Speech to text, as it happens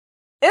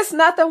It's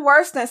nothing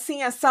worse than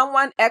seeing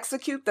someone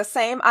execute the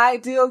same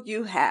ideal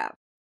you have.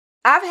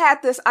 I've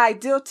had this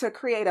ideal to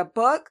create a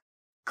book,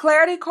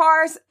 clarity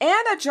cards,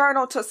 and a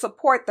journal to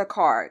support the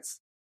cards.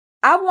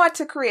 I want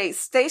to create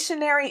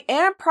stationery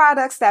and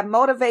products that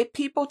motivate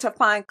people to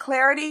find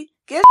clarity,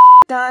 get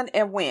done,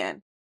 and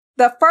win.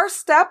 The first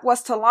step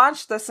was to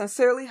launch the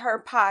Sincerely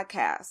Her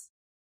podcast.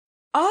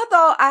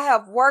 Although I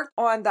have worked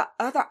on the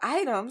other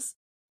items,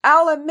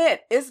 I'll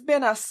admit it's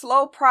been a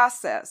slow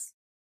process.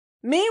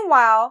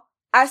 Meanwhile,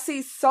 I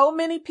see so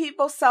many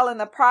people selling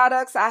the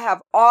products I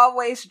have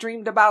always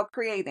dreamed about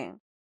creating.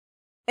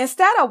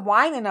 Instead of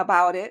whining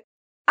about it,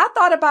 I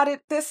thought about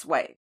it this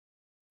way.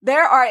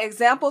 There are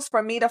examples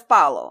for me to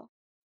follow,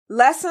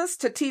 lessons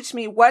to teach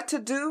me what to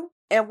do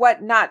and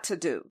what not to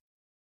do.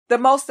 The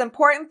most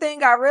important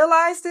thing I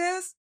realized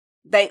is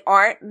they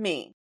aren't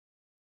me.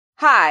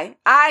 Hi,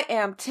 I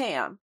am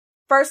Tam.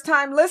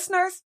 First-time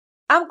listeners,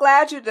 I'm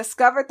glad you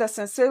discovered the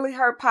Sincerely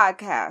Her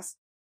podcast.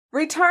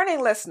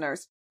 Returning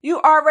listeners, you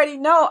already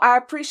know I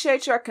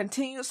appreciate your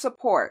continued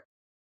support.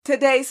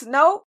 Today's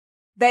note,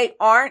 they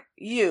aren't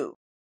you.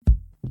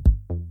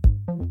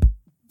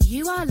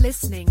 You are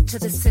listening to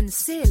the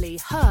Sincerely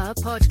Her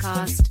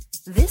podcast.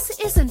 This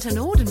isn't an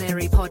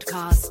ordinary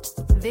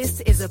podcast.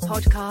 This is a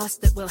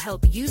podcast that will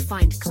help you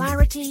find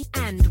clarity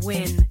and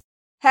win.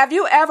 Have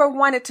you ever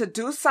wanted to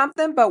do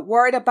something but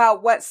worried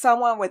about what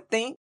someone would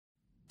think?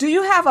 Do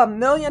you have $1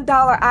 million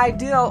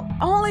ideal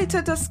only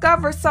to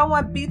discover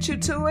someone beat you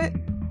to it?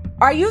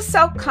 Are you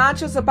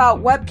self-conscious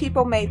about what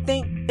people may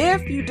think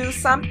if you do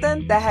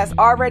something that has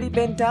already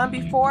been done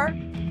before?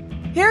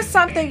 Here's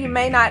something you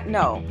may not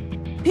know.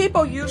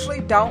 People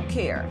usually don't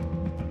care.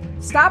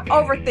 Stop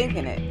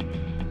overthinking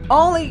it.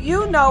 Only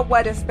you know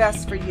what is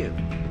best for you.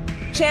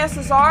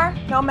 Chances are,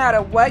 no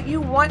matter what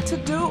you want to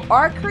do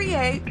or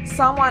create,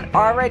 someone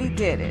already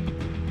did it.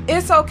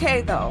 It's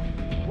okay though.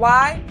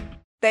 Why?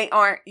 They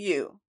aren't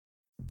you.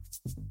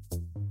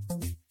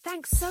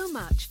 Thanks so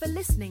much for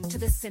listening to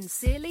the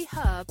Sincerely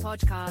Her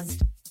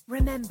podcast.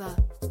 Remember,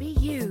 be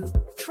you,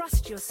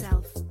 trust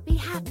yourself, be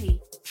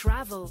happy,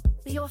 travel,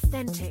 be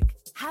authentic,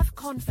 have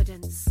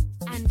confidence,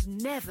 and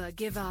never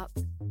give up.